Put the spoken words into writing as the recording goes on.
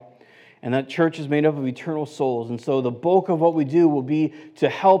And that church is made up of eternal souls. And so the bulk of what we do will be to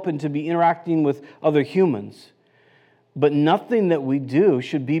help and to be interacting with other humans. But nothing that we do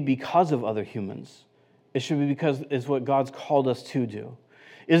should be because of other humans. It should be because it's what God's called us to do.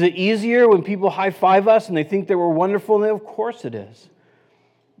 Is it easier when people high-five us and they think that we're wonderful? And of course it is.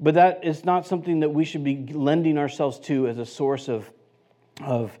 But that is not something that we should be lending ourselves to as a source of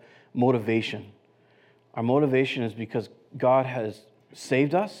motivation. Our motivation is because God has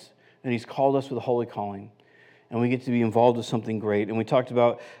saved us and He's called us with a holy calling. And we get to be involved with something great. And we talked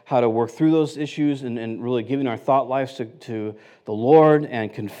about how to work through those issues and really giving our thought lives to the Lord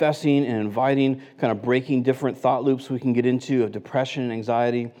and confessing and inviting, kind of breaking different thought loops we can get into of depression and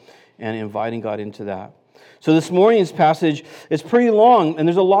anxiety and inviting God into that. So this morning's passage is pretty long, and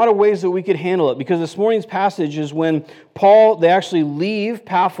there's a lot of ways that we could handle it, because this morning's passage is when they actually leave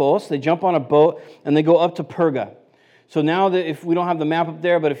Paphos, they jump on a boat, and they go up to Perga. So now that if we don't have the map up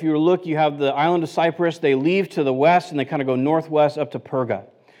there, but if you look, you have the island of Cyprus. They leave to the west, and they kind of go northwest up to Perga.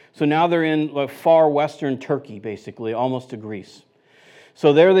 So now they're in like far western Turkey, basically, almost to Greece.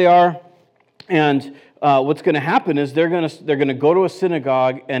 So there they are, and what's going to happen is they're going to go to a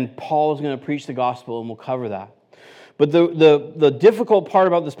synagogue, and Paul is going to preach the gospel, and we'll cover that. But the difficult part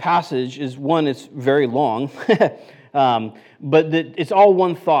about this passage is, one, it's very long, but it's all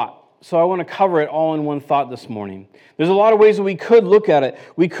one thought. So I want to cover it all in one thought this morning. There's a lot of ways that we could look at it.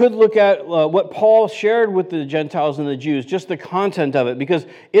 We could look at what Paul shared with the Gentiles and the Jews, just the content of it, because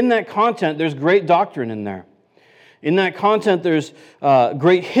in that content, there's great doctrine in there. In that content, there's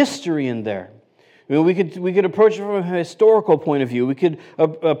great history in there. I mean, we could approach it from a historical point of view. We could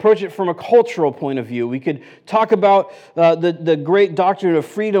approach it from a cultural point of view. We could talk about the great doctrine of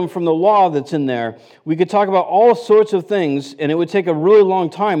freedom from the law that's in there. We could talk about all sorts of things, and it would take a really long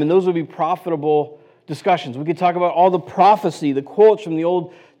time, and those would be profitable discussions. We could talk about all the prophecy, the quotes from the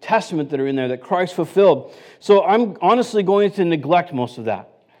Old Testament that are in there that Christ fulfilled. So I'm honestly going to neglect most of that.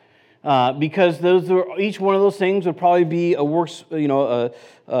 Because each one of those things would probably be a week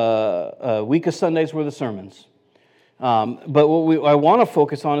of Sundays worth of sermons. But what I want to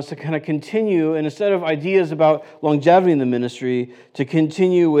focus on is to kind of continue, and instead of ideas about longevity in the ministry, to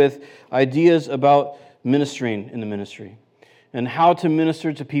continue with ideas about ministering in the ministry, and how to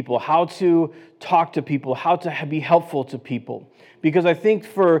minister to people, how to talk to people, how to be helpful to people. Because I think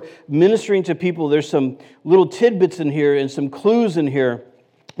for ministering to people, there's some little tidbits in here and some clues in here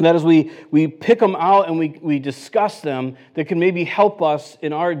that as we pick them out and we discuss them, that can maybe help us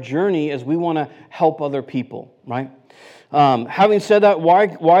in our journey as we want to help other people, right? Having said that,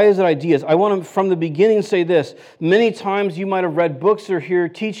 why is it ideas? I want to, from the beginning, say this. Many times you might have read books or hear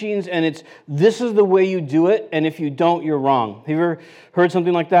teachings, and this is the way you do it, and if you don't, you're wrong. Have you ever heard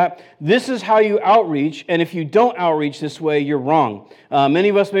something like that? This is how you outreach, and if you don't outreach this way, you're wrong. Many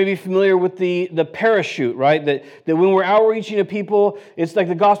of us may be familiar with the parachute, right? That when we're outreaching to people, it's like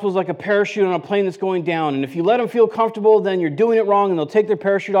the gospel is like a parachute on a plane that's going down, and if you let them feel comfortable, then you're doing it wrong, and they'll take their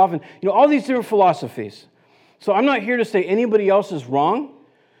parachute off, and all these different philosophies. So I'm not here to say anybody else is wrong.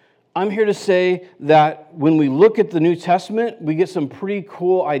 I'm here to say that when we look at the New Testament, we get some pretty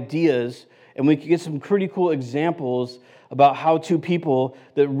cool ideas, and we can get some pretty cool examples about how two people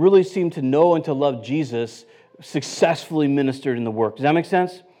that really seem to know and to love Jesus successfully ministered in the work. Does that make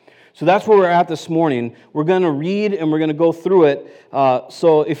sense? So that's where we're at this morning. We're going to read and we're going to go through it.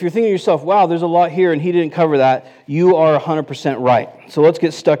 So if you're thinking to yourself, wow, there's a lot here and he didn't cover that, you are 100% right. So let's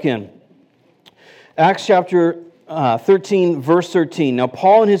get stuck in. Acts chapter 13, verse 13. Now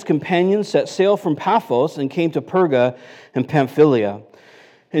Paul and his companions set sail from Paphos and came to Perga and Pamphylia.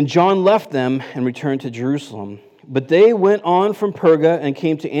 And John left them and returned to Jerusalem. But they went on from Perga and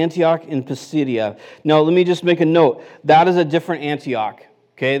came to Antioch in Pisidia. Now let me just make a note. That is a different Antioch.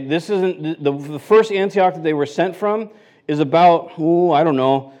 Okay, this isn't the first Antioch that they were sent from is about,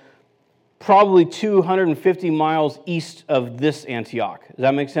 probably 250 miles east of this Antioch. Does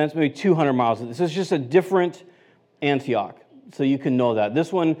that make sense? Maybe 200 miles. This is just a different Antioch, so you can know that.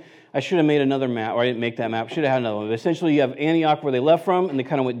 This one, I should have made another map, or I didn't make that map. I should have had another one. But essentially, you have Antioch where they left from, and they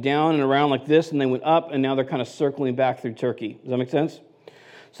kind of went down and around like this, and they went up, and now they're kind of circling back through Turkey. Does that make sense?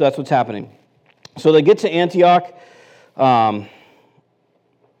 So that's what's happening. So they get to Antioch, and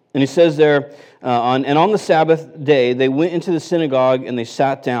he says there, on the Sabbath day, they went into the synagogue, and they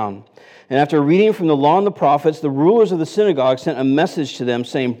sat down. And after reading from the law and the prophets, the rulers of the synagogue sent a message to them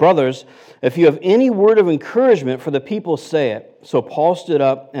saying, "Brothers, if you have any word of encouragement for the people, say it." So Paul stood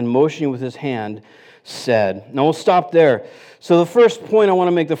up and motioning with his hand said. Now we'll stop there. So the first point I want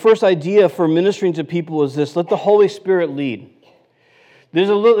to make, the first idea for ministering to people is this: let the Holy Spirit lead.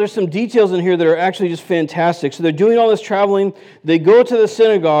 There's some details in here that are actually just fantastic. So they're doing all this traveling. They go to the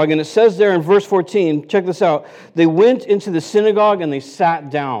synagogue, and it says there in verse 14, check this out. They went into the synagogue and they sat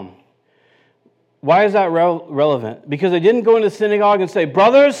down. Why is that relevant? Because they didn't go into the synagogue and say,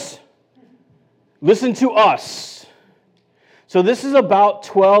 brothers, listen to us. So this is about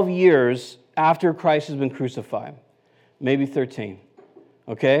 12 years after Christ has been crucified. Maybe 13.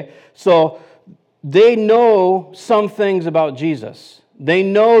 Okay? So they know some things about Jesus. They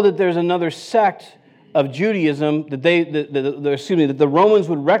know that there's another sect of Judaism that that the Romans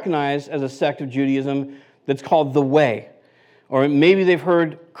would recognize as a sect of Judaism that's called the Way. Or maybe they've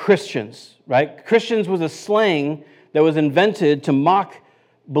heard Christians, right? Christians was a slang that was invented to mock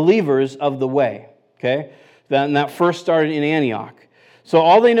believers of the Way, okay? And that first started in Antioch. So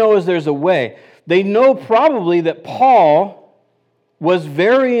all they know is there's a way. They know probably that Paul was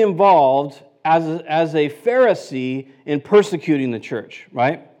very involved as a Pharisee in persecuting the church,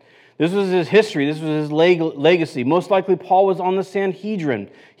 right? This was his history. This was his legacy. Most likely, Paul was on the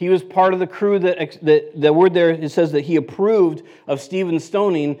Sanhedrin. He was part of the crew that the word there, it says that he approved of Stephen's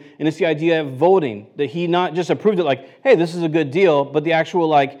stoning, and it's the idea of voting, that he not just approved it like, hey, this is a good deal, but the actual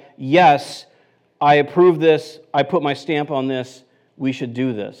like, yes, I approve this, I put my stamp on this, we should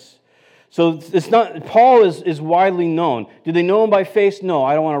do this. So it's not, Paul is widely known. Did they know him by face? No,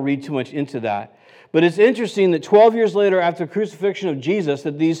 I don't want to read too much into that. But it's interesting that 12 years later, after the crucifixion of Jesus,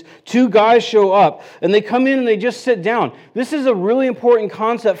 that these two guys show up, and they come in and they just sit down. This is a really important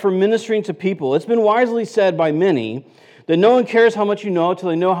concept for ministering to people. It's been wisely said by many that no one cares how much you know until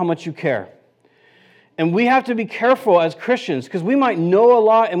they know how much you care. And we have to be careful as Christians, because we might know a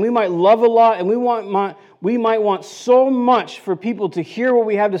lot, and we might love a lot, and we might want so much for people to hear what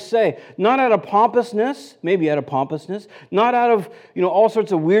we have to say, not out of pompousness, maybe out of pompousness, not out of all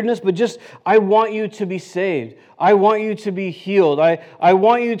sorts of weirdness, but just, I want you to be saved. I want you to be healed. I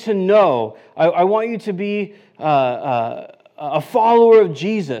want you to know. I want you to be a follower of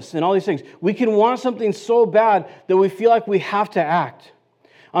Jesus and all these things. We can want something so bad that we feel like we have to act.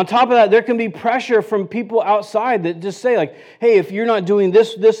 On top of that, there can be pressure from people outside that just say like, hey, if you're not doing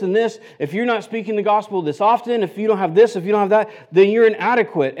this, this, and this, if you're not speaking the gospel this often, if you don't have this, if you don't have that, then you're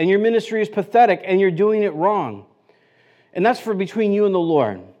inadequate and your ministry is pathetic and you're doing it wrong. And that's for between you and the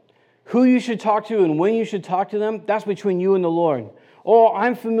Lord. Who you should talk to and when you should talk to them, that's between you and the Lord. Oh,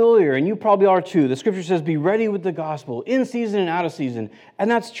 I'm familiar, and you probably are too. The scripture says, be ready with the gospel, in season and out of season.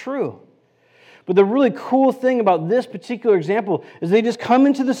 And that's true. But the really cool thing about this particular example is they just come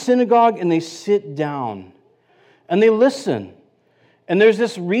into the synagogue and they sit down and they listen. And there's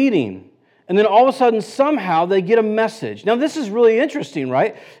this reading. And then all of a sudden, somehow, they get a message. Now, this is really interesting,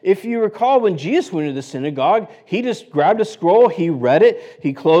 right? If you recall, when Jesus went into the synagogue, he just grabbed a scroll, he read it,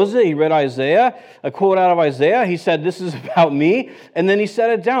 he closed it, he read Isaiah, a quote out of Isaiah. He said, this is about me, and then he set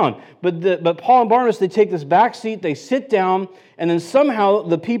it down. But Paul and Barnabas, they take this back seat, they sit down, and then somehow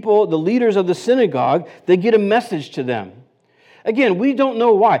the people, the leaders of the synagogue, they get a message to them. Again, we don't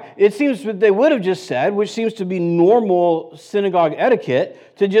know why. It seems that they would have just said, which seems to be normal synagogue etiquette,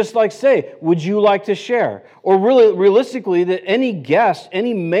 to just like say, would you like to share? Or really, realistically, that any guest,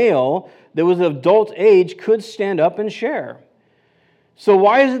 any male that was of adult age could stand up and share. So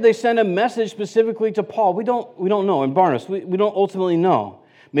why is it they send a message specifically to Paul? We don't know. And Barnabas, we don't ultimately know.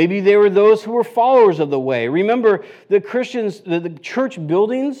 Maybe they were those who were followers of the way. Remember, the Christians, the church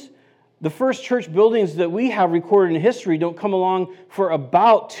buildings, the first church buildings that we have recorded in history don't come along for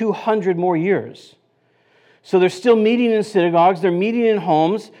about 200 more years. So they're still meeting in synagogues, they're meeting in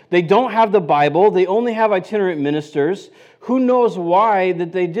homes, they don't have the Bible, they only have itinerant ministers. Who knows why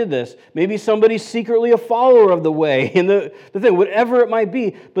that they did this? Maybe somebody's secretly a follower of the way, and the thing, whatever it might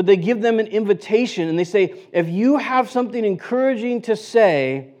be, but they give them an invitation and they say, if you have something encouraging to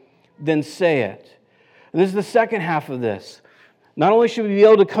say, then say it. And this is the second half of this. Not only should we be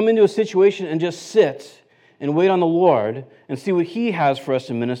able to come into a situation and just sit and wait on the Lord and see what He has for us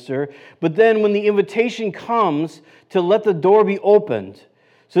to minister, but then when the invitation comes, to let the door be opened.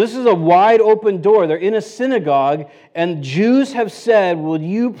 So this is a wide open door. They're in a synagogue, and Jews have said, will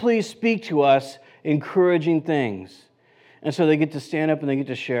you please speak to us encouraging things? And so they get to stand up and they get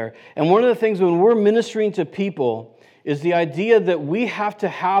to share. And one of the things when we're ministering to people is the idea that we have to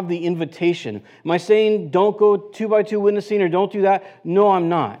have the invitation. Am I saying don't go 2x2 witnessing or don't do that? No, I'm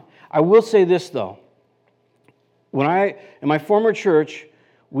not. I will say this, though. In my former church,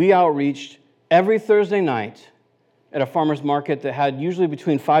 we outreached every Thursday night at a farmer's market that had usually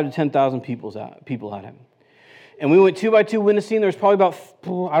between 5,000 to 10,000 people at it. And we went 2x2 witnessing. There was probably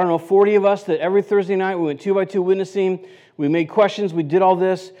about, 40 of us that every Thursday night we went 2x2 witnessing. We made questions. We did all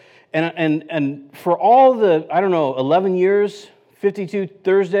this. And for all the, 11 years, 52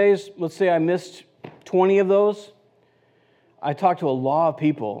 Thursdays, let's say I missed 20 of those, I talked to a lot of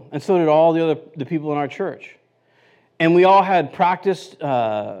people, and so did all the people in our church. And we all had practiced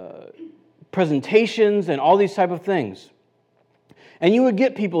presentations and all these type of things. And you would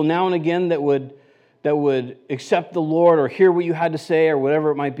get people now and again that would accept the Lord or hear what you had to say or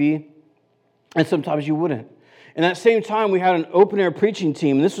whatever it might be. And sometimes you wouldn't. And at the same time, we had an open-air preaching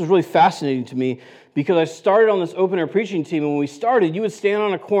team. And this was really fascinating to me because I started on this open-air preaching team. And when we started, you would stand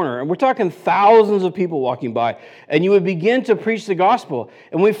on a corner. And we're talking thousands of people walking by. And you would begin to preach the gospel.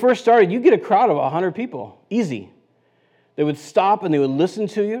 And when we first started, you'd get a crowd of 100 people. Easy. They would stop and they would listen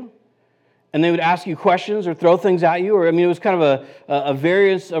to you. And they would ask you questions or throw things at you. Or, it was kind of a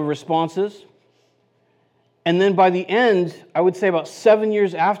variance of responses. And then by the end, I would say about 7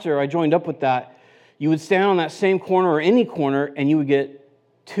 years after I joined up with that, you would stand on that same corner or any corner and you would get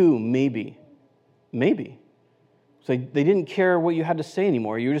 2, maybe. So they didn't care what you had to say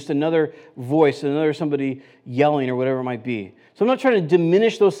anymore. You were just another voice, another somebody yelling or whatever it might be. So I'm not trying to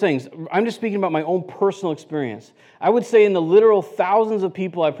diminish those things. I'm just speaking about my own personal experience. I would say in the literal thousands of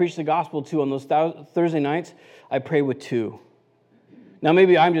people I preached the gospel to on those Thursday nights, I prayed with 2. Now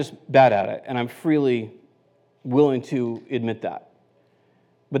maybe I'm just bad at it and I'm freely willing to admit that.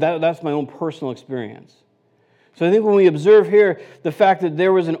 But that's my own personal experience. So I think when we observe here the fact that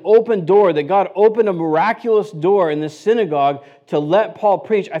there was an open door, that God opened a miraculous door in this synagogue to let Paul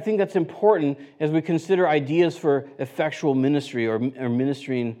preach, I think that's important as we consider ideas for effectual ministry or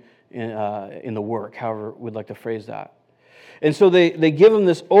ministering in the work, however we'd like to phrase that. And so they give him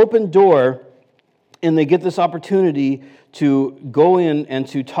this open door and they get this opportunity to go in and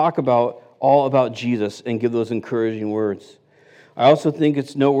to talk all about Jesus and give those encouraging words. I also think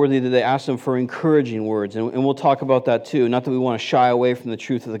it's noteworthy that they asked him for encouraging words, and we'll talk about that too. Not that we want to shy away from the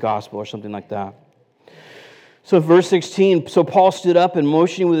truth of the gospel or something like that. So verse 16, so Paul stood up and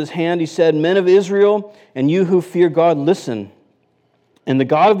motioning with his hand, he said, "Men of Israel, and you who fear God, listen. And the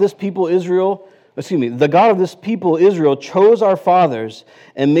God of this people Israel chose our fathers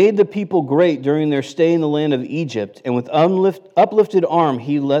and made the people great during their stay in the land of Egypt, and with uplifted arm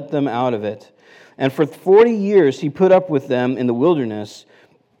he let them out of it. And for 40 years he put up with them in the wilderness.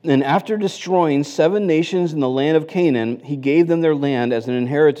 And after destroying 7 nations in the land of Canaan, he gave them their land as an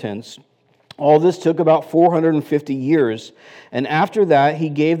inheritance. All this took about 450 years. And after that he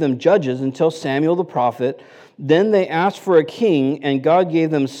gave them judges until Samuel the prophet. Then they asked for a king, and God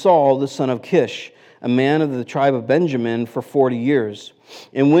gave them Saul the son of Kish, a man of the tribe of Benjamin, for 40 years.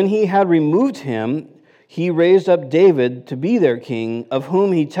 And when he had removed him, he raised up David to be their king, of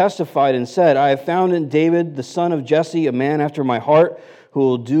whom he testified and said, I have found in David, the son of Jesse, a man after my heart, who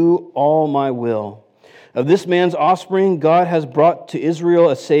will do all my will. Of this man's offspring, God has brought to Israel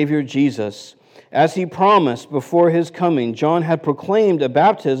a Savior, Jesus. As he promised before his coming, John had proclaimed a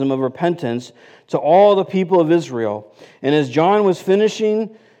baptism of repentance to all the people of Israel. And as John was finishing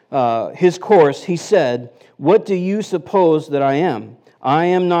his course, he said, What do you suppose that I am? I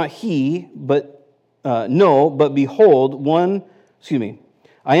am not he, but I am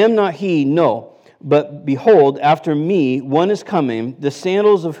not he, no, but behold, after me one is coming, the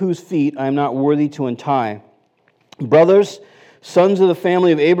sandals of whose feet I am not worthy to untie. Brothers, sons of the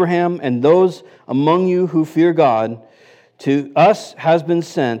family of Abraham, and those among you who fear God, to us has been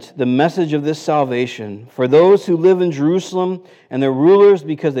sent the message of this salvation for those who live in Jerusalem and their rulers,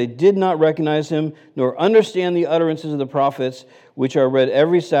 because they did not recognize him nor understand the utterances of the prophets, which are read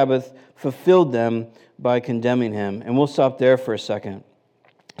every Sabbath, fulfilled them by condemning him. And we'll stop there for a second.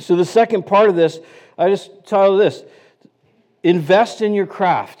 So the second part of this, I just titled this, Invest in your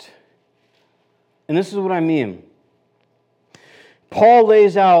craft. And this is what I mean. Paul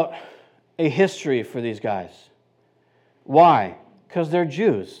lays out a history for these guys. Why? Because they're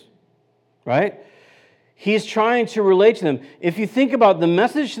Jews, right? He's trying to relate to them. If you think about the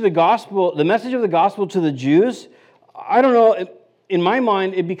message of the gospel to the Jews, I don't know, in my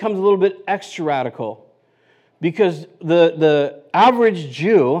mind, it becomes a little bit extra radical. Because the average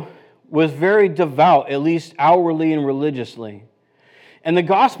Jew was very devout, at least outwardly and religiously. And the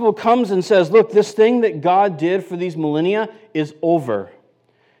gospel comes and says, look, this thing that God did for these millennia is over.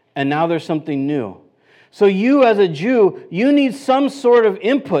 And now there's something new. So you as a Jew, you need some sort of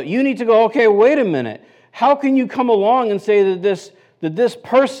input. You need to go, okay, wait a minute. How can you come along and say that this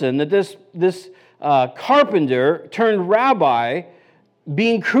carpenter turned rabbi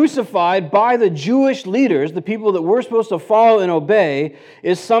being crucified by the Jewish leaders, the people that we're supposed to follow and obey,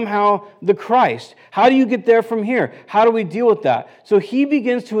 is somehow the Christ? How do you get there from here? How do we deal with that? So he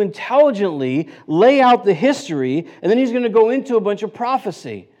begins to intelligently lay out the history, and then he's going to go into a bunch of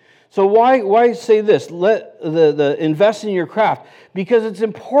prophecy. So why say this? Let the invest in your craft. Because it's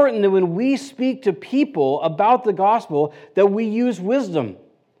important that when we speak to people about the gospel, that we use wisdom,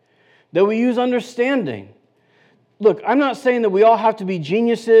 that we use understanding. Look, I'm not saying that we all have to be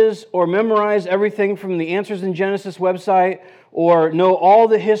geniuses or memorize everything from the Answers in Genesis website or know all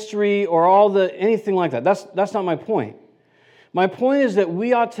the history or anything like that. That's not my point. My point is that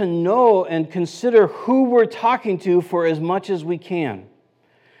we ought to know and consider who we're talking to for as much as we can.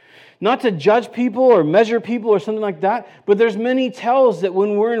 Not to judge people or measure people or something like that, but there's many tells that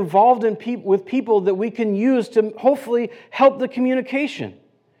when we're involved with people that we can use to hopefully help the communication.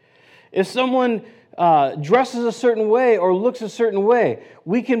 If someone dresses a certain way or looks a certain way,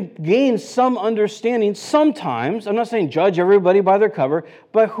 we can gain some understanding sometimes. I'm not saying judge everybody by their cover,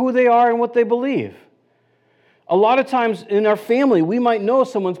 but who they are and what they believe. A lot of times in our family, we might know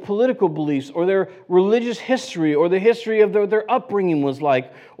someone's political beliefs or their religious history or the history of their upbringing was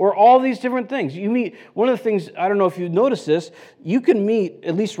like, or all these different things. You meet, one of the things, I don't know if you've noticed this, you can meet,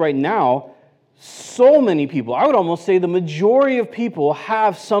 at least right now, so many people. I would almost say the majority of people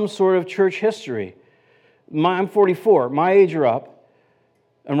have some sort of church history. I'm 44. My age or up,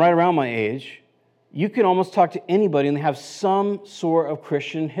 and right around my age, you can almost talk to anybody and they have some sort of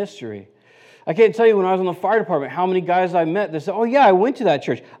Christian history. I can't tell you when I was in the fire department how many guys I met that said, oh yeah, I went to that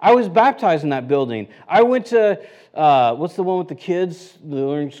church. I was baptized in that building. I went to, what's the one with the kids, the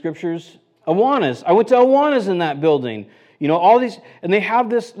learning scriptures? Awanas. I went to Awanas in that building. You know, all these, and they have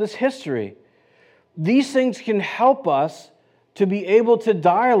this history. These things can help us to be able to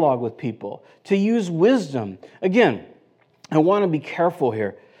dialogue with people, to use wisdom. Again, I want to be careful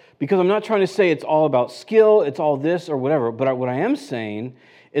here because I'm not trying to say it's all about skill, it's all this or whatever, but what I am saying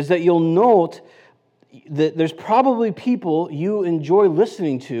is that you'll note that there's probably people you enjoy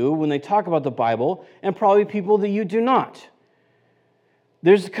listening to when they talk about the Bible and probably people that you do not.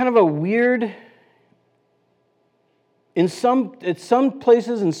 There's kind of a weird, at some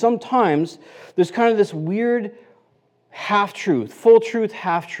places and sometimes, there's kind of this weird half-truth, full truth,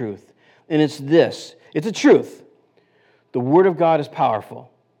 half-truth. And it's this. It's a truth. The Word of God is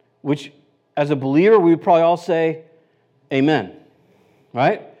powerful, which as a believer, we would probably all say, amen.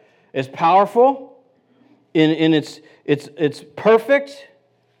 Right? It's powerful, in it's perfect,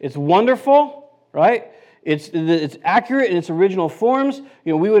 it's wonderful, right? It's accurate in its original forms.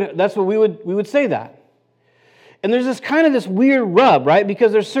 You know, that's what we would say that. And there's this weird rub, right?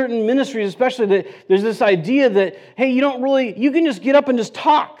 Because there's certain ministries, especially that there's this idea that, hey, you can just get up and just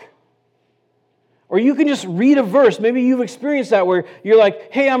talk. Or you can just read a verse. Maybe you've experienced that where you're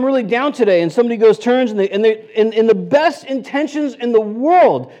turns, hey, I'm really down today, and somebody turns and they in the best intentions in the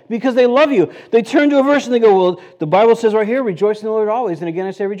world, because they love you, they turn to a verse and they go, well, the Bible says right here, rejoice in the Lord always. And again,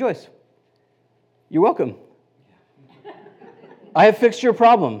 I say rejoice. You're welcome. I have fixed your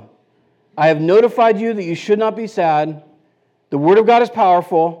problem. I have notified you that you should not be sad. The Word of God is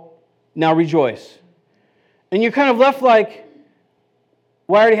powerful. Now rejoice. And you're kind of left like,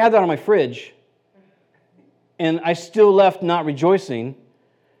 well, I already had that on my fridge. And I still left not rejoicing.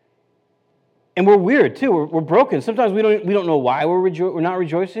 And we're weird too. We're broken. Sometimes we don't know why we're not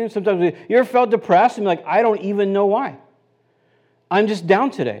rejoicing. Sometimes you ever felt depressed and be like, I don't even know why. I'm just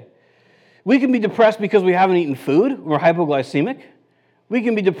down today. We can be depressed because we haven't eaten food. We're hypoglycemic. We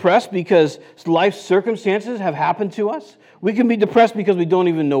can be depressed because life circumstances have happened to us. We can be depressed because we don't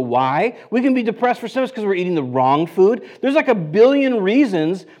even know why. We can be depressed for some because we're eating the wrong food. There's like a billion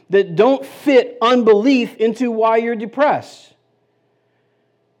reasons that don't fit unbelief into why you're depressed.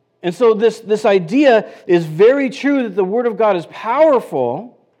 And so this idea is very true that the Word of God is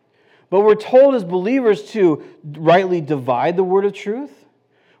powerful, but we're told as believers to rightly divide the word of truth.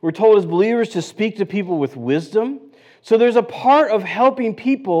 We're told as believers to speak to people with wisdom. So there's a part of helping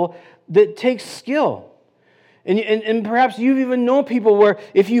people that takes skill. And perhaps you've even known people where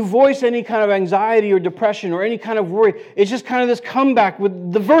if you voice any kind of anxiety or depression or any kind of worry, it's just kind of this comeback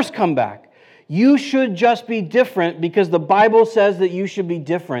with the verse comeback. You should just be different because the Bible says that you should be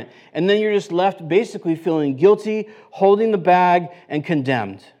different. And then you're just left basically feeling guilty, holding the bag, and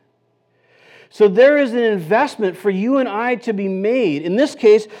condemned. So there is an investment for you and I to be made. In this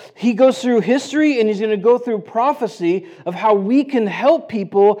case, he goes through history and he's going to go through prophecy of how we can help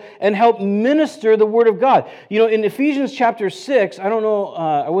people and help minister the Word of God. You know, in Ephesians chapter 6, I don't know,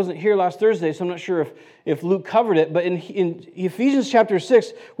 I wasn't here last Thursday, so I'm not sure if Luke covered it, but in Ephesians chapter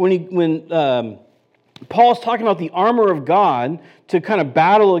 6, when Paul's talking about the armor of God to kind of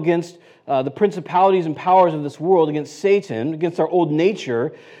battle against the principalities and powers of this world, against Satan, against our old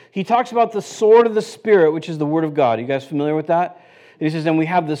nature, he talks about the sword of the Spirit, which is the Word of God. Are you guys familiar with that? And he says, and we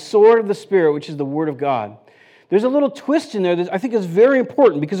have the sword of the Spirit, which is the Word of God. there's a little twist in there that I think is very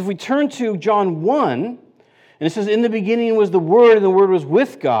important, because if we turn to John 1, and it says, in the beginning was the Word, and the Word was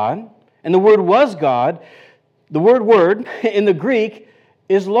with God, and the Word was God. The word in the Greek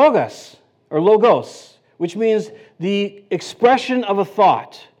is logos, or logos, which means the expression of a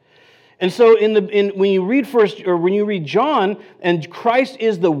thought. And so when you read John, and Christ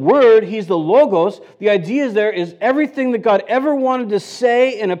is the Word, He's the Logos, the idea is everything that God ever wanted to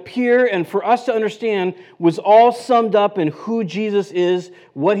say and appear and for us to understand was all summed up in who Jesus is,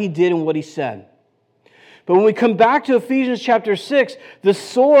 what He did, and what He said. But when we come back to Ephesians chapter 6, the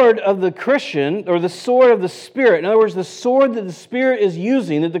sword of the Christian, or the sword of the Spirit, in other words, the sword that the Spirit is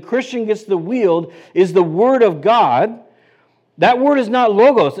using, that the Christian gets to wield, is the Word of God. That word is not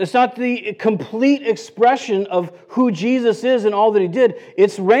logos. It's not the complete expression of who Jesus is and all that He did.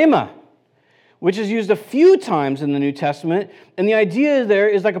 It's rhema, which is used a few times in the New Testament. And the idea there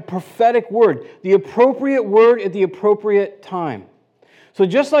is like a prophetic word, the appropriate word at the appropriate time. So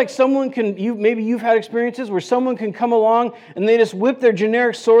just like someone can, maybe you've had experiences where someone can come along and they just whip their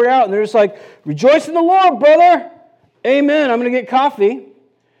generic sword out and they're just like, rejoice in the Lord, brother. Amen. I'm going to get coffee.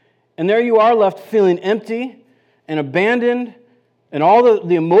 And there you are left feeling empty and abandoned, and all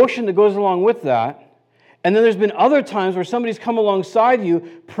the emotion that goes along with that. And then there's been other times where somebody's come alongside you,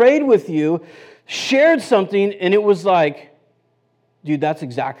 prayed with you, shared something, and it was like, dude, that's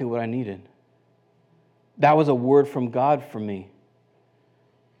exactly what I needed. That was a word from God for me.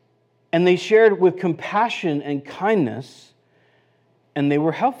 And they shared with compassion and kindness, and they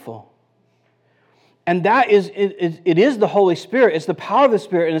were helpful. And that is, it is the Holy Spirit. It's the power of the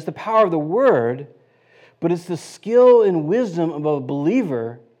Spirit, and it's the power of the Word. But it's the skill and wisdom of a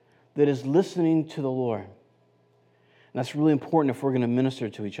believer that is listening to the Lord. And that's really important if we're going to minister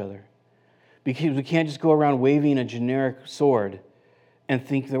to each other. Because we can't just go around waving a generic sword and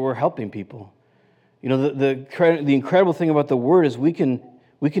think that we're helping people. You know, the incredible thing about the Word is we can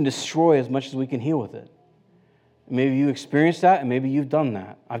destroy as much as we can heal with it. Maybe you experienced that, and maybe you've done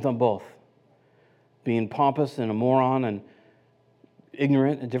that. I've done both. Being pompous and a moron and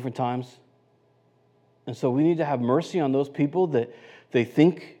ignorant at different times. And so we need to have mercy on those people that they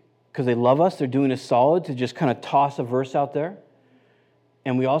think, because they love us, they're doing us solid to just kind of toss a verse out there.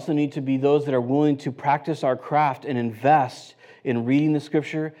 And we also need to be those that are willing to practice our craft and invest in reading the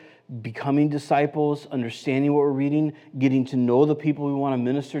Scripture, becoming disciples, understanding what we're reading, getting to know the people we want to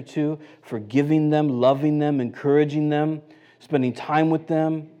minister to, forgiving them, loving them, encouraging them, spending time with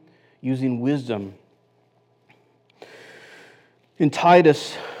them, using wisdom. In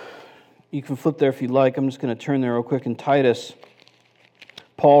Titus, you can flip there if you'd like. I'm just going to turn there real quick. In Titus,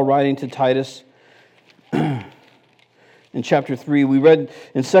 Paul writing to Titus in chapter 3. We read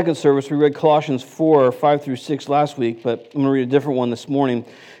in second service, we read Colossians 4, 5 through 6 last week, but I'm going to read a different one this morning.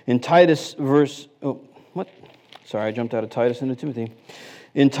 In Titus I jumped out of Titus into Timothy.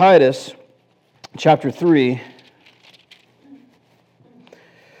 In Titus chapter 3,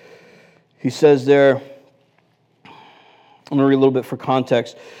 he says there, I'm going to read a little bit for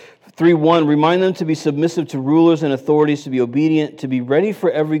context. 3:1, remind them to be submissive to rulers and authorities, to be obedient, to be ready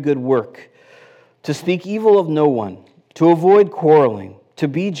for every good work, to speak evil of no one, to avoid quarreling, to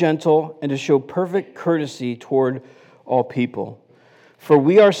be gentle, and to show perfect courtesy toward all people. For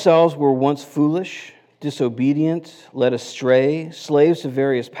we ourselves were once foolish, disobedient, led astray, slaves to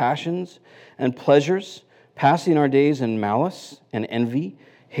various passions and pleasures, passing our days in malice and envy,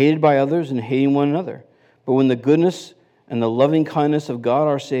 hated by others and hating one another. But when the goodness and the loving kindness of God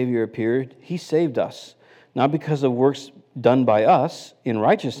our Savior appeared, He saved us, not because of works done by us in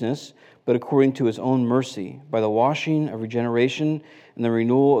righteousness, but according to His own mercy, by the washing of regeneration and the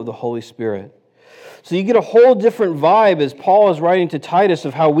renewal of the Holy Spirit. So you get a whole different vibe as Paul is writing to Titus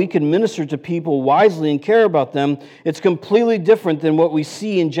of how we can minister to people wisely and care about them. It's completely different than what we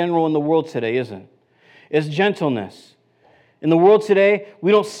see in general in the world today, isn't it? It's gentleness. In the world today,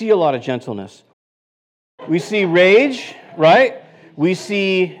 we don't see a lot of gentleness. We see rage, right? We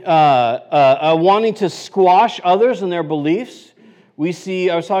see wanting to squash others and their beliefs.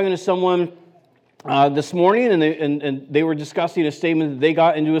 I was talking to someone this morning, and they were discussing a statement that they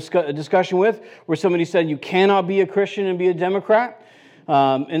got into a discussion with, where somebody said, you cannot be a Christian and be a Democrat.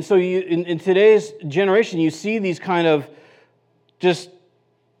 And so in today's generation, you see these kind of just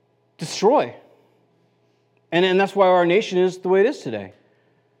destroy. And that's why our nation is the way it is today.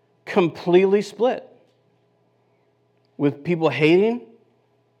 Completely split. With people hating,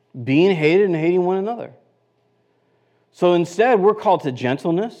 being hated, and hating one another. So instead, we're called to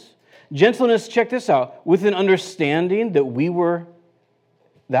gentleness. Gentleness, check this out, with an understanding that we were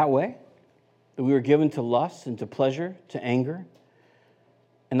that way, that we were given to lust and to pleasure, to anger.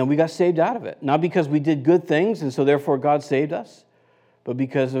 And then we got saved out of it. Not because we did good things and so therefore God saved us, but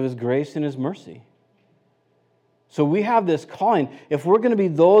because of His grace and His mercy. So we have this calling. If we're going to be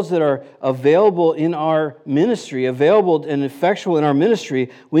those that are available in our ministry, available and effectual in our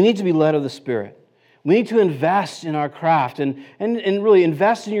ministry, we need to be led of the Spirit. We need to invest in our craft and really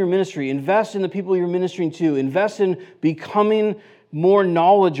invest in your ministry, invest in the people you're ministering to, invest in becoming more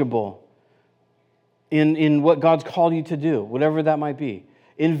knowledgeable in what God's called you to do, whatever that might be.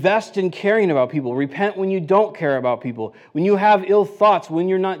 Invest in caring about people. Repent when you don't care about people. When you have ill thoughts, when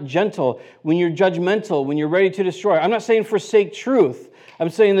you're not gentle, when you're judgmental, when you're ready to destroy. I'm not saying forsake truth.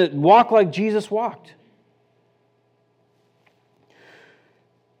 I'm saying that walk like Jesus walked.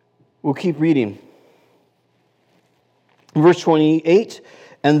 We'll keep reading. Verse 28,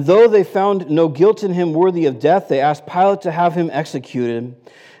 and though they found no guilt in him worthy of death, they asked Pilate to have him executed.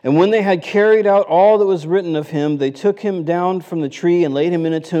 And when they had carried out all that was written of him, they took him down from the tree and laid him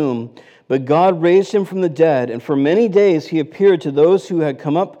in a tomb. But God raised him from the dead, and for many days he appeared to those who had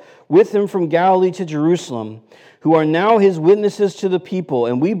come up with him from Galilee to Jerusalem, who are now his witnesses to the people.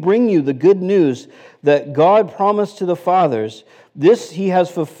 And we bring you the good news that God promised to the fathers. This he has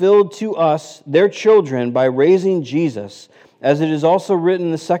fulfilled to us, their children, by raising Jesus. As it is also written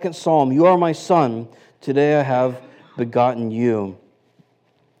in the second psalm, you are my son, today I have begotten you.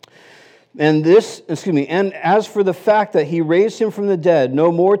 And as for the fact that he raised him from the dead,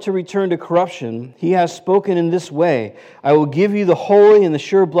 no more to return to corruption, he has spoken in this way, I will give you the holy and the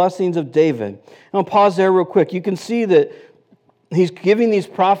sure blessings of David. And I'll pause there real quick. You can see that he's giving these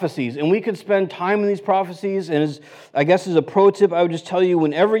prophecies, and we could spend time in these prophecies, and as a pro tip, I would just tell you,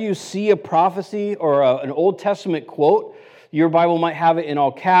 whenever you see a prophecy or an Old Testament quote, your Bible might have it in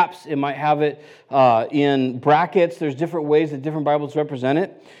all caps, it might have it in brackets, there's different ways that different Bibles represent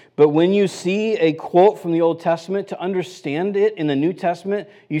it. But when you see a quote from the Old Testament, to understand it in the New Testament,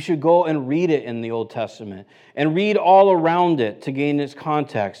 you should go and read it in the Old Testament and read all around it to gain its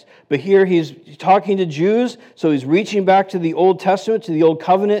context. But here he's talking to Jews, so he's reaching back to the Old Testament, to the Old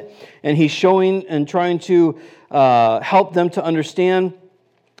Covenant, and he's showing and trying to help them to understand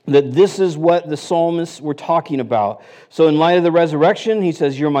that this is what the psalmists were talking about. So in light of the resurrection, he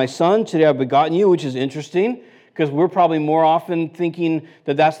says, you're my son, today I've begotten you, which is interesting, because we're probably more often thinking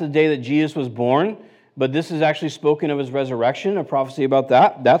that that's the day that Jesus was born, but this is actually spoken of his resurrection, a prophecy about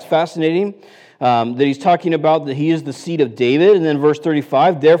that. That's fascinating, that he's talking about that he is the seed of David. And then verse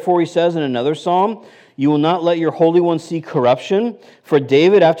 35, therefore he says in another psalm, you will not let your Holy One see corruption. For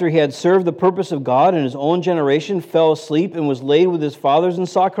David, after he had served the purpose of God in his own generation, fell asleep and was laid with his fathers and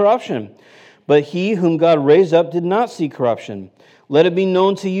saw corruption. But he whom God raised up did not see corruption. Let it be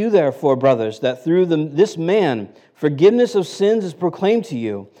known to you, therefore, brothers, that through this man forgiveness of sins is proclaimed to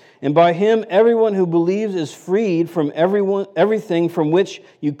you, and by him everyone who believes is freed from everything from which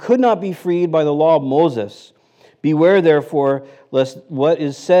you could not be freed by the law of Moses. Beware, therefore, lest what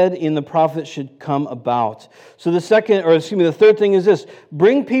is said in the prophets should come about. So the third thing is this: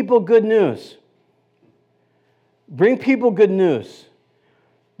 bring people good news. Bring people good news.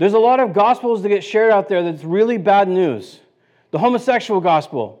 There's a lot of gospels that get shared out there that's really bad news. The homosexual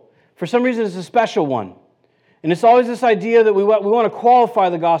gospel, for some reason, is a special one. And it's always this idea that we want to qualify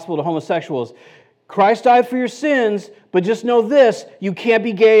the gospel to homosexuals. Christ died for your sins, but just know this, you can't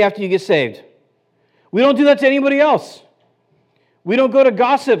be gay after you get saved. We don't do that to anybody else. We don't go to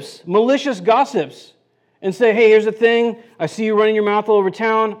gossips, malicious gossips, and say, hey, here's the thing. I see you running your mouth all over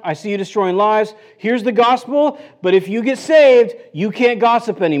town. I see you destroying lives. Here's the gospel, but if you get saved, you can't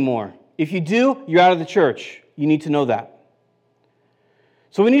gossip anymore. If you do, you're out of the church. You need to know that.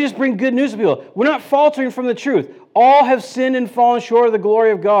 So we need to just bring good news to people. We're not faltering from the truth. All have sinned and fallen short of the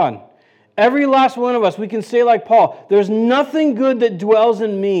glory of God. Every last one of us, we can say like Paul, there's nothing good that dwells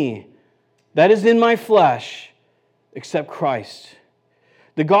in me, that is in my flesh, except Christ.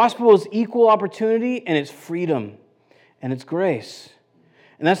 The gospel is equal opportunity, and it's freedom, and it's grace.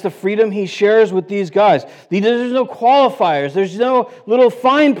 And that's the freedom he shares with these guys. There's no qualifiers. There's no little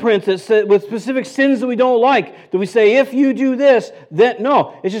fine print that says, with specific sins that we don't like, that we say, if you do this, then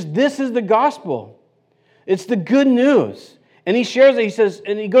no. It's just, this is the gospel. It's the good news. And he shares it. He says,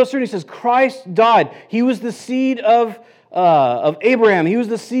 and he goes through and he says, Christ died. He was the seed of Abraham. He was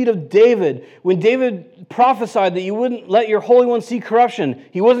the seed of David. When David prophesied that you wouldn't let your Holy One see corruption,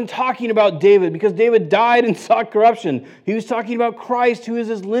 he wasn't talking about David because David died and saw corruption. He was talking about Christ, who is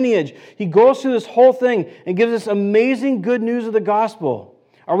his lineage. He goes through this whole thing and gives us amazing good news of the gospel.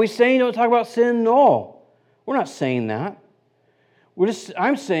 Are we saying don't talk about sin? No. We're not saying that.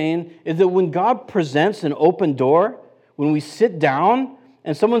 I'm saying is that when God presents an open door, when we sit down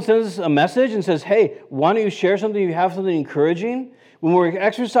and someone sends us a message and says, hey, why don't you share something, you have something encouraging? when we're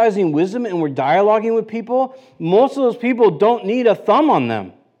exercising wisdom and we're dialoguing with people, most of those people don't need a thumb on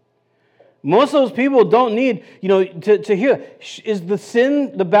them. Most of those people don't need, to hear. Is the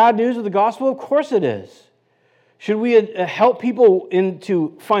sin the bad news of the gospel? Of course it is. Should we help people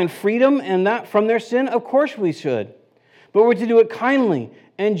to find freedom and that from their sin? Of course we should. But we're to do it kindly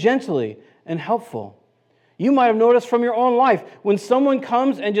and gently and helpful. You might have noticed from your own life, when someone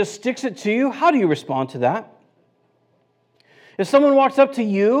comes and just sticks it to you, how do you respond to that? If someone walks up to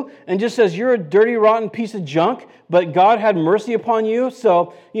you and just says, you're a dirty, rotten piece of junk, but God had mercy upon you,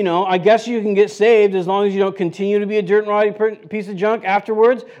 so, I guess you can get saved as long as you don't continue to be a dirt and rotten piece of junk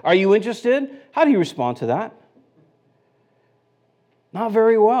afterwards. Are you interested? How do you respond to that? Not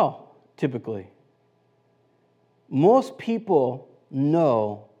very well, typically. Most people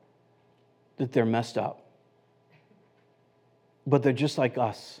know that they're messed up, but they're just like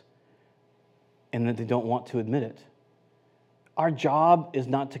us, and that they don't want to admit it. Our job is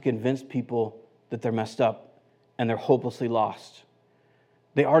not to convince people that they're messed up and they're hopelessly lost.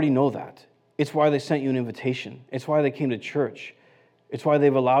 They already know that. It's why they sent you an invitation. It's why they came to church. It's why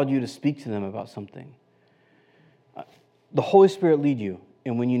they've allowed you to speak to them about something. The Holy Spirit lead you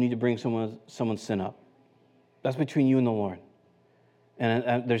in when you need to bring someone's sin up. That's between you and the Lord.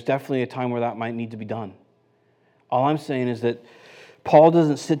 And there's definitely a time where that might need to be done. All I'm saying is that Paul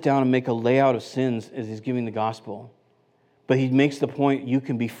doesn't sit down and make a layout of sins as he's giving the gospel. But he makes the point, you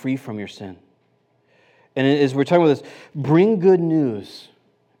can be free from your sin. And as we're talking about this, bring good news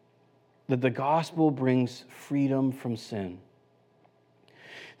that the gospel brings freedom from sin.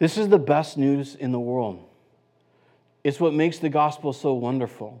 This is the best news in the world. It's what makes the gospel so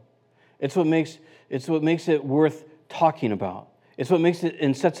wonderful. It's what makes it worth talking about. It's what makes it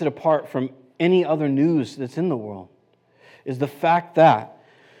and sets it apart from any other news that's in the world. Is the fact that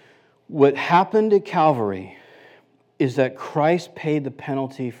what happened at Calvary is that Christ paid the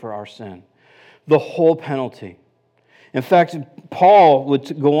penalty for our sin. The whole penalty. In fact, Paul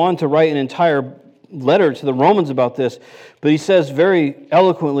would go on to write an entire letter to the Romans about this, but he says very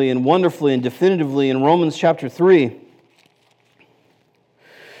eloquently and wonderfully and definitively in Romans chapter 3.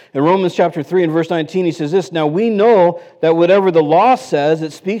 In Romans chapter 3 and verse 19, he says this, "Now we know that whatever the law says,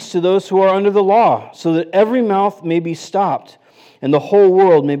 it speaks to those who are under the law, so that every mouth may be stopped, and the whole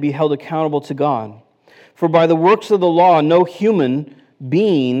world may be held accountable to God. For by the works of the law, no human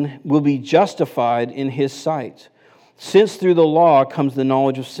being will be justified in his sight, since through the law comes the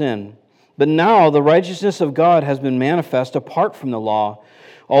knowledge of sin. But now the righteousness of God has been manifest apart from the law,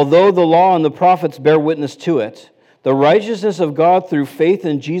 although the law and the prophets bear witness to it. The righteousness of God through faith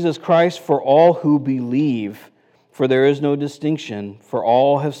in Jesus Christ for all who believe. For there is no distinction, for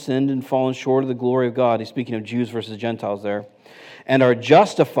all have sinned and fallen short of the glory of God." He's speaking of Jews versus Gentiles there. "And are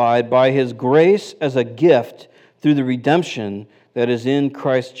justified by His grace as a gift through the redemption that is in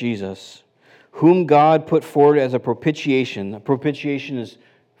Christ Jesus, whom God put forward as a propitiation." A propitiation is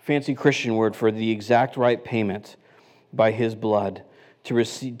a fancy Christian word for the exact right payment by His blood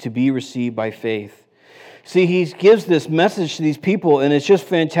to be received by faith. See, he gives this message to these people, and it's just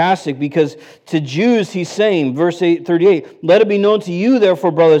fantastic because to Jews, he's saying, verse 38, "Let it be known to you, therefore,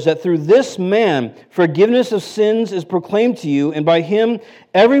 brothers, that through this man forgiveness of sins is proclaimed to you, and by him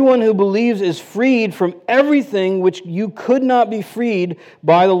everyone who believes is freed from everything which you could not be freed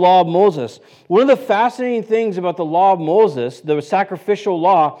by the law of Moses." One of the fascinating things about the law of Moses, the sacrificial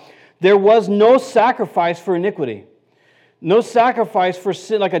law, there was no sacrifice for iniquity. No sacrifice for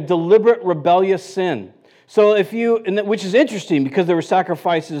sin, like a deliberate rebellious sin. So which is interesting because there were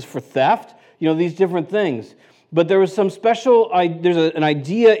sacrifices for theft, these different things. But there was some there's an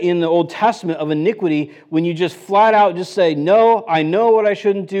idea in the Old Testament of iniquity when you just flat out just say, no, I know what I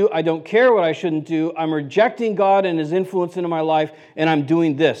shouldn't do, I don't care what I shouldn't do, I'm rejecting God and His influence into my life, and I'm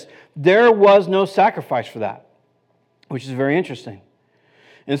doing this. There was no sacrifice for that, which is very interesting.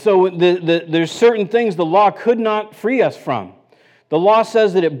 And so there's certain things the law could not free us from. The law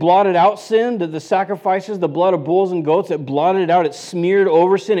says that it blotted out sin, that the sacrifices, the blood of bulls and goats, it blotted it out, it smeared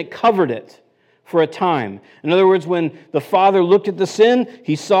over sin, it covered it for a time. In other words, when the Father looked at the sin,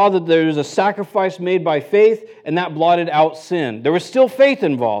 He saw that there was a sacrifice made by faith, and that blotted out sin. There was still faith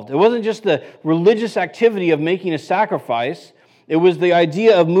involved. It wasn't just the religious activity of making a sacrifice. It was the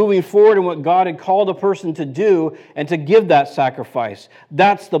idea of moving forward in what God had called a person to do and to give that sacrifice.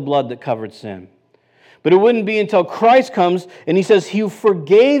 That's the blood that covered sin. But it wouldn't be until Christ comes and He says He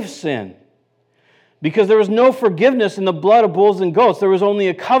forgave sin. Because there was no forgiveness in the blood of bulls and goats. There was only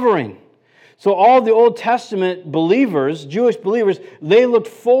a covering. So all the Old Testament believers, Jewish believers, they looked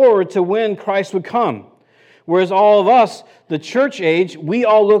forward to when Christ would come. Whereas all of us, the church age, we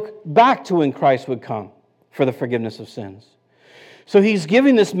all look back to when Christ would come for the forgiveness of sins. So he's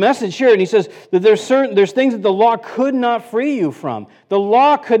giving this message here, and he says that there's things that the law could not free you from. The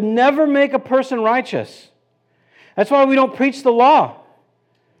law could never make a person righteous. That's why we don't preach the law.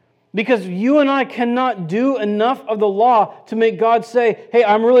 Because you and I cannot do enough of the law to make God say, hey,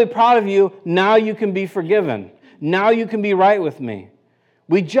 I'm really proud of you. Now you can be forgiven. Now you can be right with me.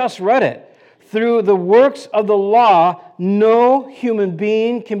 We just read it. Through the works of the law, no human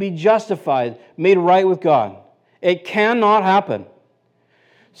being can be justified, made right with God. It cannot happen.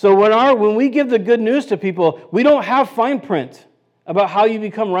 So when we give the good news to people, we don't have fine print about how you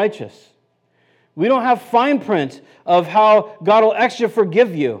become righteous. We don't have fine print of how God will extra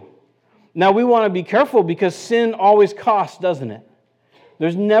forgive you. Now, we want to be careful because sin always costs, doesn't it?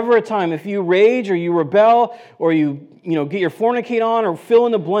 There's never a time, if you rage or you rebel or you get your fornicate on or fill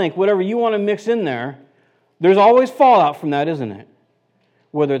in the blank, whatever you want to mix in there, there's always fallout from that, isn't it?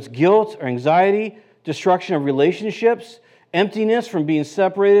 Whether it's guilt or anxiety, destruction of relationships, emptiness from being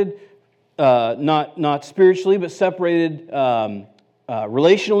separated, not spiritually, but separated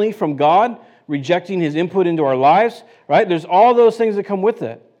relationally from God, rejecting His input into our lives, right? There's all those things that come with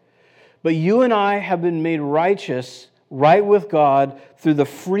it. But you and I have been made righteous, right with God, through the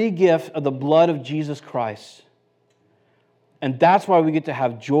free gift of the blood of Jesus Christ. And that's why we get to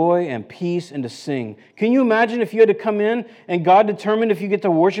have joy and peace and to sing. Can you imagine if you had to come in and God determined if you get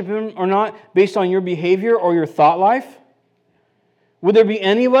to worship Him or not based on your behavior or your thought life? Would there be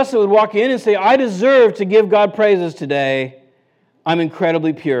any of us that would walk in and say, I deserve to give God praises today. I'm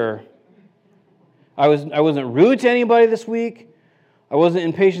incredibly pure. I wasn't rude to anybody this week. I wasn't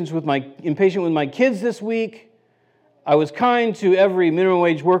impatient with my kids this week. I was kind to every minimum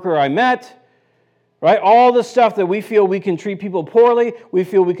wage worker I met. Right? All the stuff that we feel we can treat people poorly, we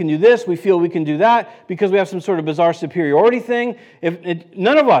feel we can do this, we feel we can do that, because we have some sort of bizarre superiority thing.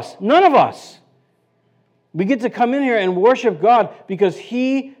 None of us, we get to come in here and worship God because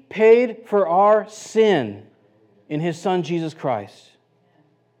He paid for our sin in His Son, Jesus Christ.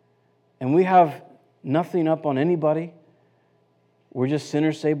 And we have nothing up on anybody. We're just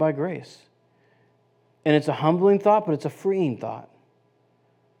sinners saved by grace. And it's a humbling thought, but it's a freeing thought.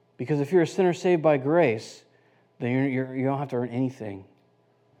 Because if you're a sinner saved by grace, then you don't have to earn anything.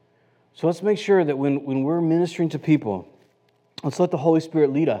 So let's make sure that when we're ministering to people, let's let the Holy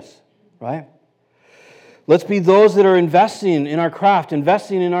Spirit lead us, right? Let's be those that are investing in our craft,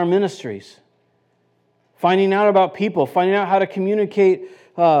 investing in our ministries, finding out about people, finding out how to communicate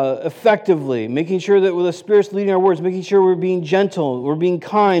effectively, making sure that with the Spirit's leading our words, making sure we're being gentle, we're being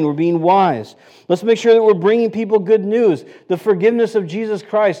kind, we're being wise. Let's make sure that we're bringing people good news, the forgiveness of Jesus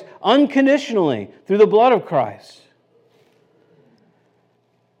Christ, unconditionally through the blood of Christ.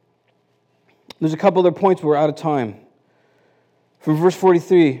 There's a couple other points, but we're out of time. From verse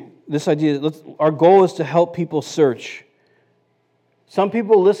 43, this idea, our goal is to help people search. Some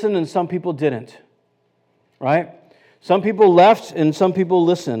people listened and some people didn't, right? Some people left and some people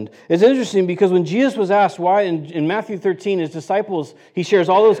listened. It's interesting because when Jesus was asked why in Matthew 13, His disciples, He shares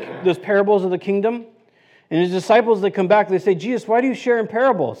all those parables of the kingdom. And His disciples, they come back, they say, Jesus, why do you share in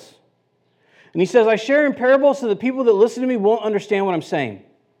parables? And He says, I share in parables so that people that listen to me won't understand what I'm saying.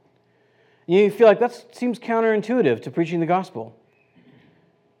 And you feel like that seems counterintuitive to preaching the gospel.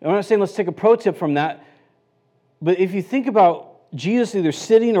 I'm not saying let's take a pro tip from that. But if you think about Jesus either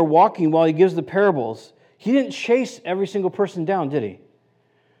sitting or walking while He gives the parables, He didn't chase every single person down, did He?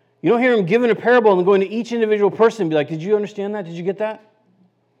 You don't hear Him giving a parable and going to each individual person and be like, did you understand that? Did you get that?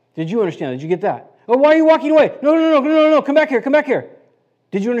 Did you understand that? Did you get that? Oh, why are you walking away? No, come back here.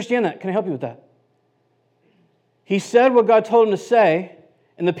 Did you understand that? Can I help you with that? He said what God told Him to say,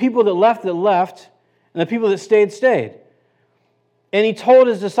 and the people that left, and the people that stayed. And He told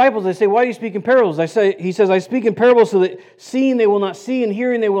His disciples, they say, why do you speak in parables? He says, I speak in parables so that seeing they will not see and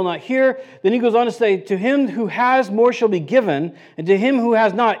hearing they will not hear. Then He goes on to say, to him who has more shall be given, and to him who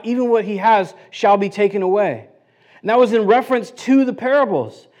has not, even what he has shall be taken away. And that was in reference to the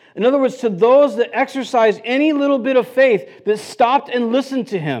parables. In other words, to those that exercised any little bit of faith, that stopped and listened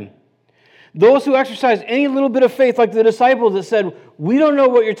to Him. Those who exercised any little bit of faith, like the disciples that said, we don't know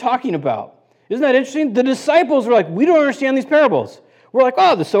what you're talking about. Isn't that interesting? The disciples were like, we don't understand these parables. We're like,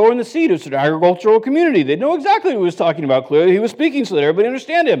 the sower and the seed. It's an agricultural community. They know exactly what He was talking about. Clearly, He was speaking so that everybody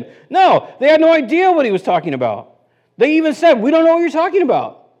understand Him. No, they had no idea what He was talking about. They even said, we don't know what you're talking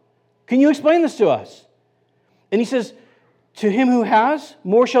about. Can you explain this to us? And He says, to him who has,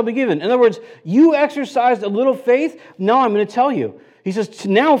 more shall be given. In other words, you exercised a little faith. Now I'm going to tell you. He says,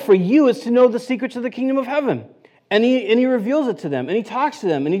 now for you is to know the secrets of the kingdom of heaven. And he reveals it to them, and He talks to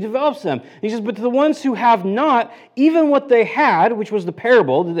them, and He develops them. He says, but to the ones who have not, even what they had, which was the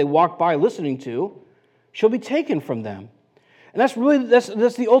parable that they walked by listening to, shall be taken from them. And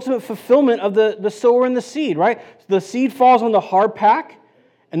that's the ultimate fulfillment of the sower and the seed, right? The seed falls on the hard pack,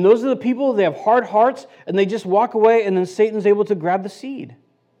 and those are the people, they have hard hearts, and they just walk away, and then Satan's able to grab the seed.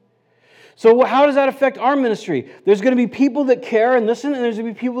 So how does that affect our ministry? There's going to be people that care and listen, and there's going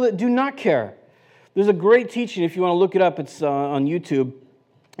to be people that do not care. There's a great teaching, if you want to look it up, it's on YouTube.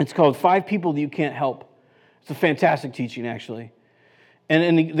 It's called 5 People That You Can't Help. It's a fantastic teaching, actually.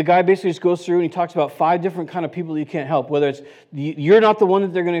 And the guy basically just goes through and he talks about 5 different kind of people that you can't help. Whether it's you're not the one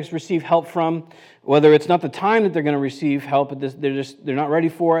that they're going to receive help from, whether it's not the time that they're going to receive help, they're not ready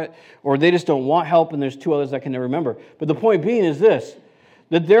for it, or they just don't want help, and there's 2 others I can never remember. But the point being is this,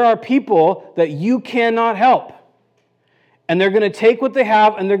 that there are people that you cannot help. And they're going to take what they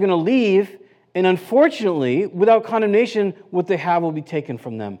have and they're going to leave, and unfortunately, without condemnation, what they have will be taken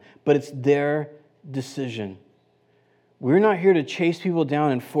from them. But it's their decision. We're not here to chase people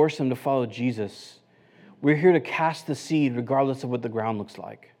down and force them to follow Jesus. We're here to cast the seed regardless of what the ground looks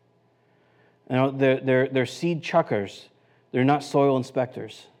like. You know, they're seed chuckers. They're not soil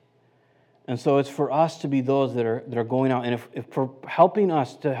inspectors. And so it's for us to be those that are going out. And if for helping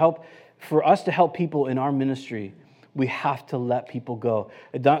us to help, for us to help people in our ministry, we have to let people go.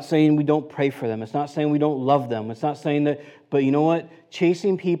 It's not saying we don't pray for them. It's not saying we don't love them. It's not saying that, but you know what?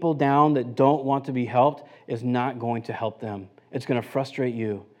 Chasing people down that don't want to be helped is not going to help them. It's going to frustrate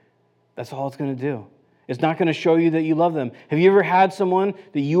you. That's all it's going to do. It's not going to show you that you love them. Have you ever had someone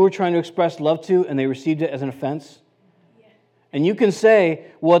that you were trying to express love to and they received it as an offense? Yeah. And you can say,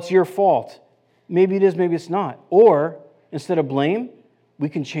 well, it's your fault. Maybe it is, maybe it's not. Or, instead of blame, we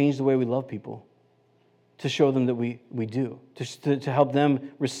can change the way we love people to show them that we do, to help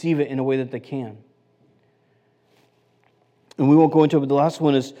them receive it in a way that they can. And we won't go into it, but the last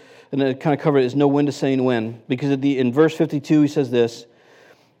one is, and I kind of covered it, is know when to say and when. Because in verse 52, he says this,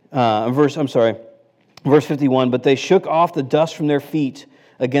 verse 51, but they shook off the dust from their feet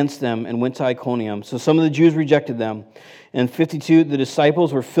against them and went to Iconium. So some of the Jews rejected them. And 52, the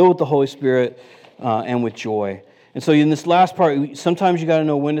disciples were filled with the Holy Spirit and with joy. And so in this last part, sometimes you got to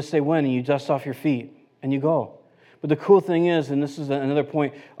know when to say when, and you dust off your feet and you go. But the cool thing is, and this is another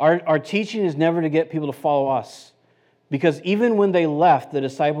point, our teaching is never to get people to follow us. Because even when they left, the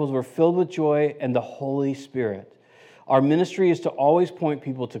disciples were filled with joy and the Holy Spirit. Our ministry is to always point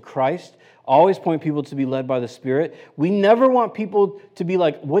people to Christ, always point people to be led by the Spirit. We never want people to be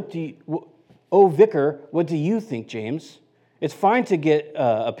like, oh, Vicar, what do you think, James? It's fine to get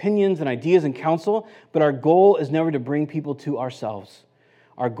opinions and ideas and counsel, but our goal is never to bring people to ourselves.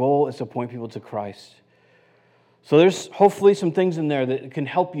 Our goal is to point people to Christ. So there's hopefully some things in there that can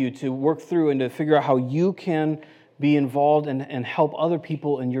help you to work through and to figure out how you can be involved and help other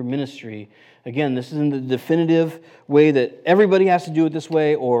people in your ministry. Again, this isn't the definitive way that everybody has to do it this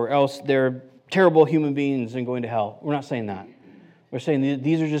way, or else they're terrible human beings and going to hell. We're not saying that. We're saying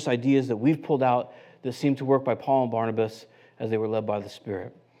these are just ideas that we've pulled out that seem to work by Paul and Barnabas as they were led by the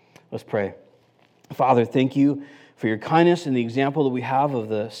Spirit. Let's pray. Father, thank you for your kindness and the example that we have of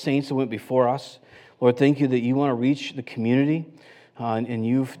the saints that went before us. Lord, thank you that you want to reach the community, and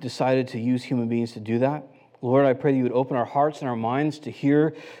you've decided to use human beings to do that. Lord, I pray that you would open our hearts and our minds to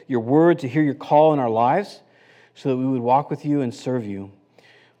hear your word, to hear your call in our lives, so that we would walk with you and serve you.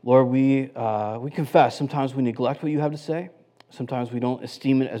 Lord, we confess sometimes we neglect what you have to say. Sometimes we don't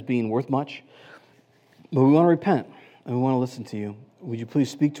esteem it as being worth much. But we want to repent, and we want to listen to you. Would you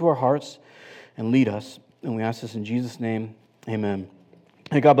please speak to our hearts and lead us? And we ask this in Jesus' name. Amen.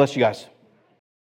 Hey, God bless you guys.